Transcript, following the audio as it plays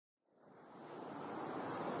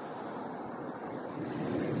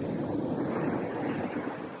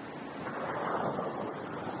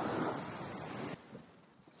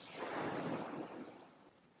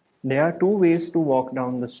There are two ways to walk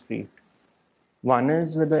down the street. One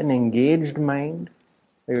is with an engaged mind.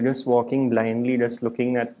 You're just walking blindly, just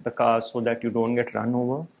looking at the car so that you don't get run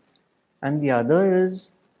over. And the other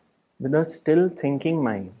is with a still thinking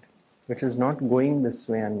mind, which is not going this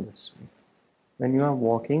way and this way. When you are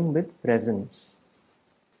walking with presence,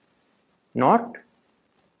 not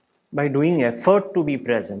by doing effort to be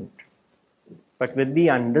present, but with the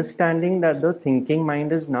understanding that the thinking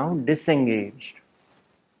mind is now disengaged.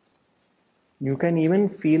 You can even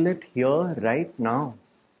feel it here right now.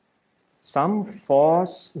 Some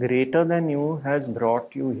force greater than you has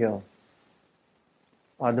brought you here.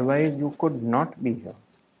 Otherwise, you could not be here.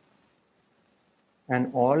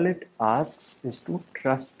 And all it asks is to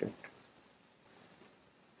trust it.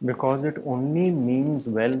 Because it only means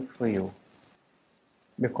well for you.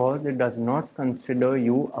 Because it does not consider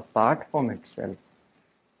you apart from itself.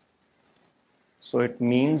 So it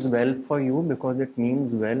means well for you because it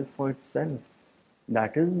means well for itself.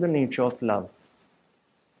 That is the nature of love.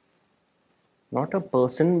 Not a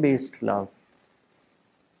person-based love.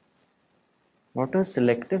 Not a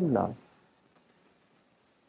selective love.